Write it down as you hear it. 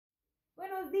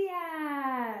Buenos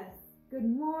dias! Good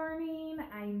morning.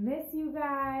 I miss you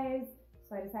guys.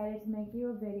 So I decided to make you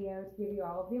a video to give you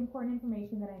all of the important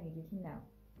information that I need you to know.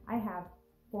 I have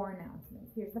 4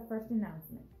 announcements. Here's the first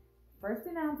announcement. First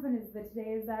announcement is that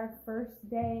today is our first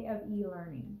day of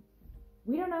e-learning.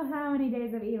 We don't know how many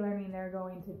days of e-learning there are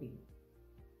going to be,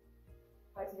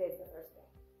 but today's the first day.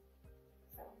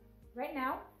 So right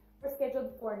now, we're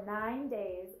scheduled for 9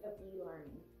 days of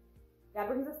e-learning. That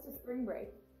brings us to spring break.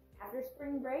 After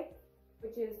spring break,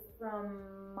 which is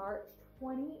from March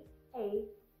 28th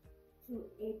to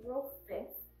April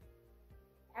 5th,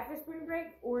 after spring break,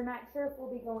 we're not sure if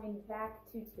we'll be going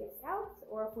back to TF Scouts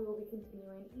or if we will be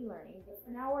continuing e-learning. But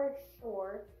for now, we're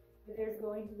sure that there's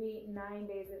going to be 9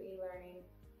 days of e-learning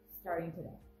starting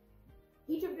today.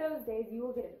 Each of those days, you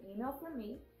will get an email from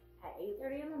me at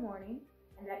 8:30 in the morning,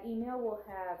 and that email will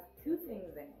have 2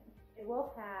 things in it. It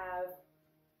will have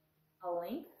a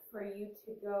link for you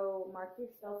to go mark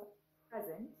yourself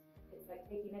present. It's like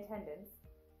taking attendance.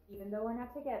 Even though we're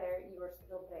not together, you are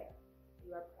still there.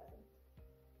 You are present.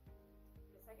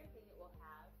 The second thing it will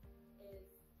have is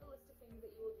the list of things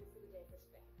that you will do for the day for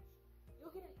Spanish.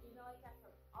 You'll get an email like that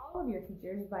from all of your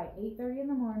teachers by 8:30 in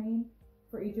the morning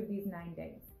for each of these 9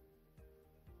 days.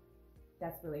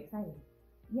 That's really exciting.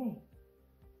 Yay.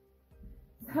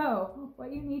 So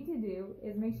what you need to do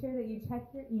is make sure that you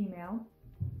check your email,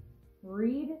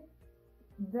 read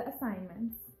the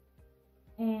assignments,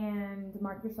 and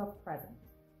mark yourself present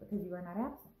because you are not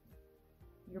absent.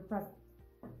 You're present.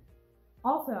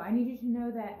 Also, I need you to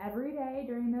know that every day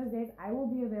during those days, I will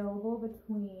be available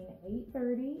between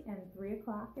 8:30 and 3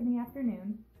 o'clock in the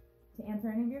afternoon to answer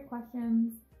any of your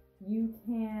questions. You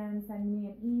can send me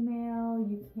an email.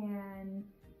 You can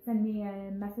send me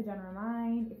a message on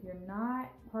Remind. If you're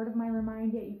not part of my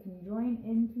Remind yet, you can join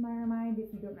into my Remind.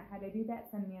 If you don't know how to do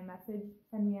that, send me a message,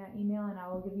 send me an email, and I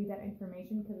will give you that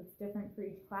information because it's different for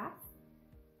each class.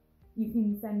 You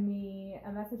can send me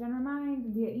a message on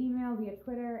Remind via email, via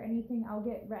Twitter, anything. I'll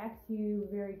get back to you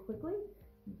very quickly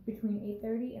between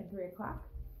 8:30 and 3 o'clock.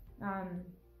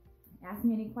 Ask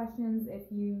me any questions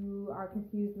if you are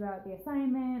confused about the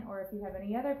assignment or if you have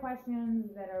any other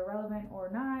questions that are relevant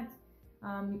or not.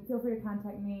 Feel free to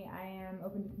contact me. I am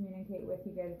open to communicate with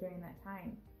you guys during that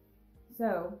time.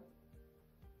 So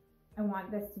I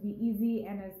want this to be easy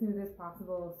and as smooth as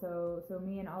possible so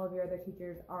me and all of your other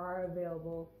teachers are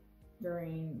available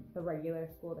during the regular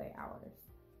school day hours.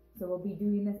 So we'll be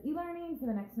doing this e-learning for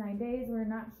the next 9 days. We're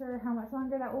not sure how much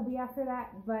longer that will be after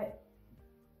that, but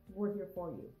we're here for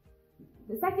you.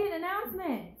 The second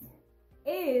announcement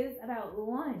is about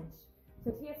lunch. So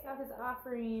TF Scouts is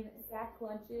offering stacked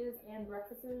lunches and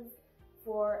breakfasts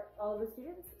for all of the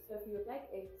students. So if you would like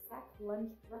a stacked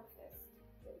lunch breakfast,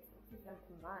 keep them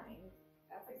combined,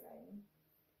 that's exciting,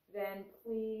 then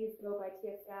please go by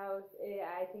TF Scouts.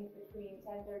 I think between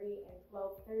 10:30 and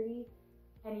 12:30,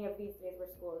 any of these days where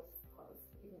school is closed.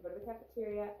 You can go to the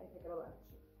cafeteria and pick up a lunch.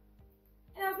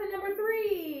 Announcement number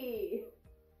 3.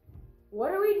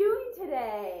 What are we doing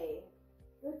today?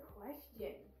 Good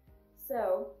question.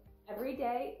 So every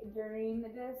day during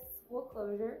this school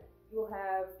closure, you will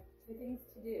have 2 things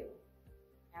to do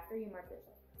after you mark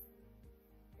yourself.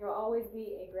 There will always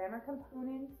be a grammar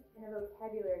component and a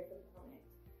vocabulary component.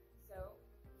 So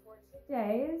for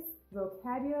today's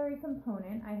vocabulary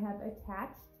component, I have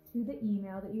attached to the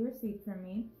email that you received from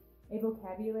me a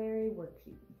vocabulary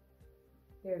worksheet.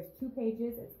 There's 2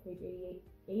 pages. It's page 88,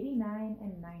 89,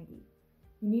 and 90.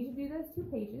 You need to do those 2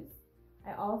 pages.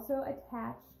 I also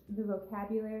attached the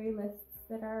vocabulary lists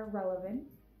that are relevant,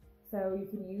 so you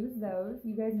can use those.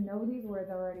 You guys know these words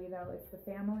already though. It's the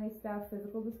family stuff,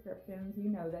 physical descriptions, you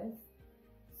know this.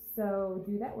 So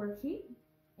do that worksheet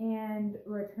and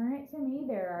return it to me.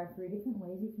 There are 3 different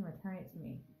ways you can return it to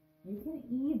me. You can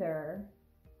either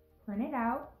print it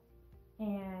out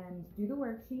and do the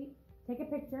worksheet, take a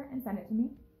picture and send it to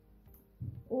me.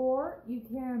 Or you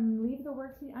can leave the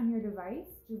worksheet on your device,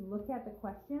 just look at the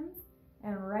questions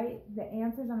and write the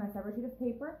answers on a separate sheet of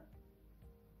paper,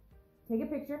 take a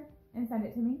picture and send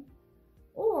it to me.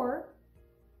 Or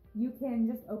you can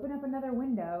just open up another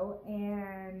window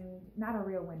and, not a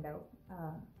real window,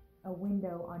 a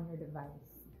window on your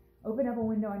device. Open up a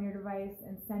window on your device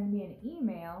and send me an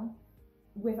email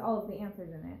with all of the answers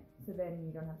in it, so then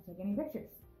you don't have to take any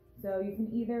pictures. So you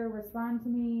can either respond to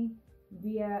me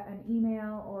via an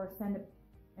email or send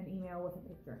an email with a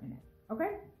picture in it,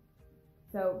 okay?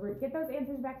 So get those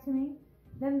answers back to me.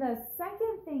 Then the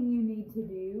second thing you need to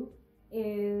do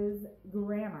is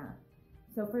grammar.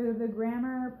 So for the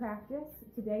grammar practice,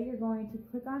 today you're going to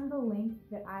click on the link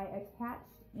that I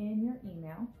attached in your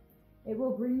email. It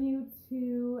will bring you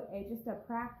to just a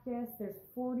practice. There's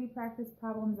 40 practice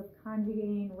problems of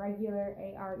conjugating regular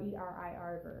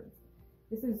A-R-E-R-I-R verbs.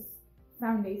 This is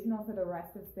foundational for the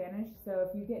rest of Spanish. So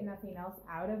if you get nothing else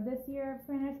out of this year of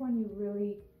Spanish 1, you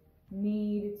really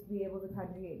need to be able to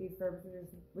conjugate these verbs,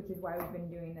 which is why we've been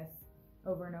doing this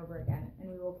over and over again,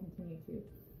 and we will continue to.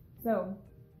 So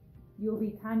you'll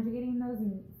be conjugating those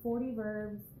 40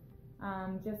 verbs.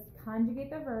 Just conjugate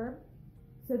the verb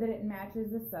so that it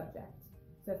matches the subject.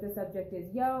 So if the subject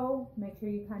is yo, make sure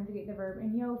you conjugate the verb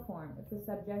in yo form. If the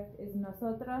subject is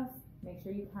nosotros, make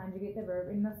sure you conjugate the verb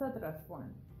in nosotros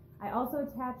form. I also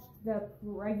attached the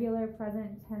regular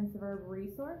present tense verb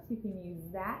resource. You can use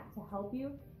that to help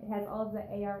you. It has all of the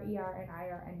AR, ER, and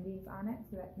IR endings on it,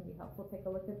 so that can be helpful. Take a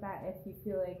look at that if you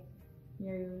feel like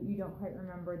you don't quite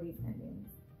remember these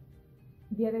endings.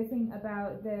 The other thing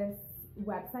about this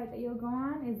website that you'll go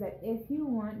on is that if you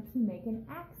want to make an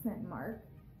accent mark,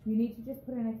 you need to just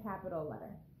put in a capital letter.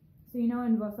 So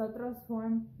in vosotros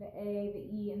form, the A,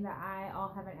 the E, and the I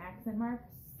all have an accent mark.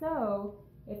 So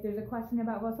if there's a question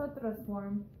about vosotros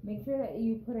form, make sure that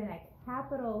you put in a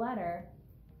capital letter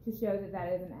to show that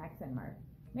that is an accent mark.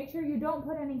 Make sure you don't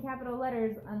put any capital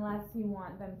letters unless you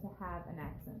want them to have an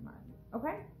accent mark.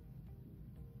 Okay?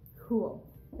 Cool.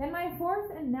 Then my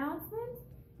fourth announcement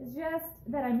is just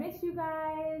that I miss you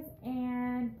guys,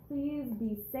 and please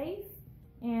be safe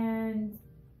and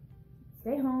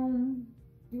stay home.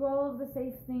 Do all of the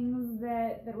safe things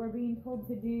that we're being told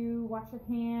to do. Wash your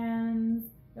hands.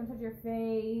 Don't touch your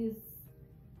face.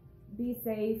 Be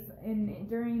safe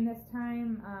during this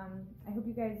time. I hope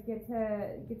you guys get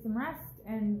some rest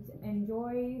and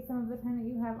enjoy some of the time that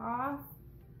you have off.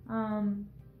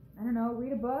 I don't know,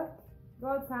 read a book, go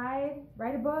outside,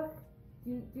 write a book,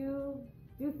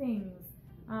 do things.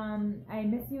 I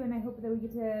miss you, and I hope that we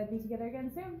get to be together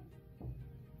again soon.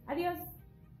 Adios.